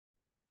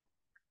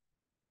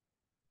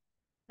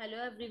Hello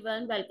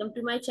everyone, welcome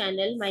to my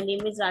channel. My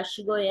name is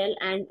Rashi Goel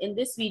and in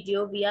this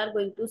video we are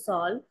going to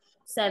solve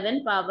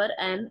 7 power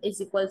m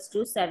is equals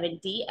to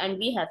 70 and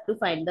we have to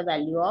find the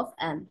value of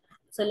m.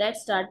 So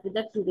let's start with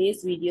the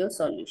today's video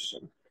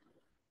solution.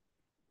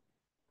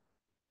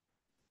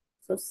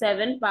 So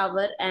 7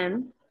 power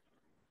m,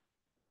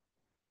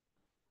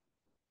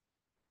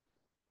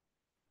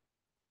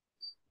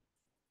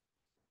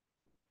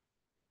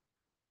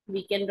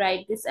 we can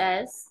write this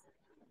as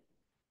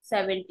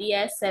 70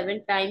 as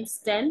 7 times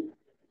 10.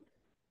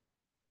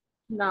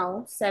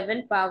 Now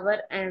 7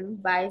 power m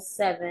by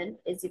 7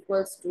 is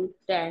equals to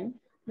 10.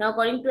 Now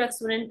according to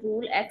exponent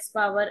rule, x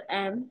power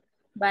m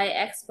by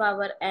x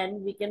power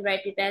n, we can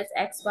write it as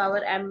x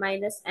power m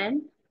minus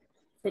n.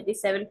 So it is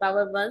 7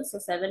 power 1. So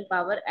 7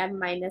 power m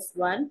minus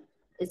 1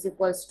 is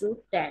equals to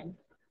 10.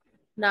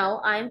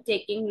 Now I am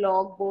taking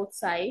log both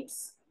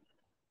sides.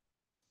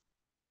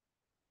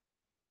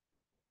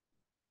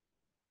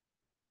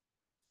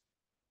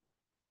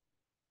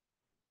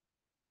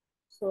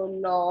 So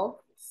log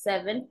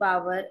 7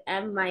 power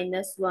m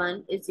minus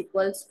 1 is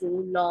equals to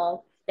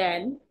log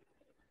 10.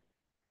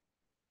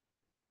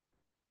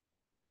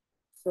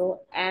 So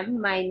m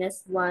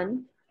minus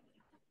 1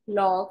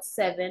 log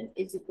 7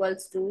 is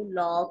equals to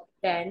log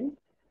 10.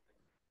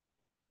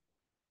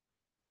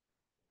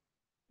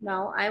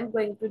 Now I am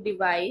going to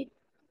divide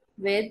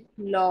with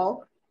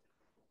log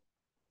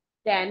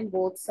 10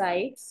 both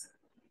sides.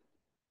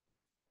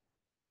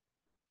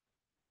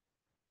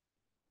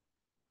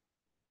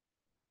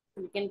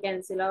 We can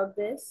cancel out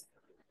this.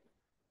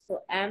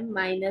 So m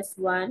minus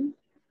 1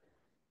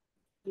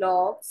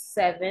 log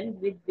 7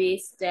 with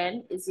base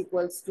 10 is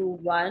equals to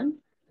 1.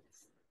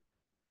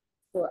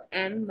 So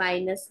m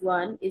minus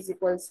 1 is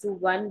equals to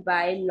 1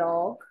 by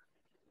log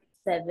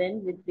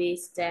 7 with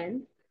base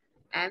 10.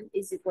 M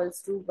is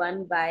equals to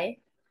 1 by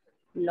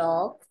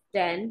log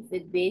 10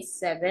 with base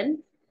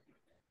 7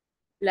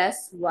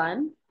 plus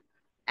 1.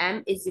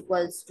 M is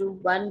equals to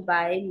 1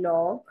 by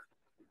log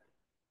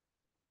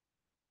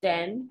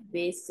 10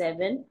 base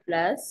 7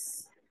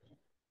 plus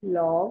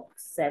log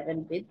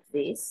 7 with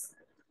base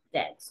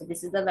 10. So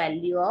this is the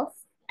value of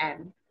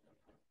m.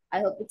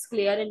 I hope it's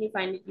clear and you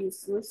find it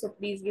useful. So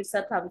please give us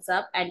a thumbs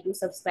up and do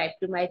subscribe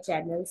to my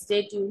channel.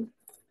 Stay tuned.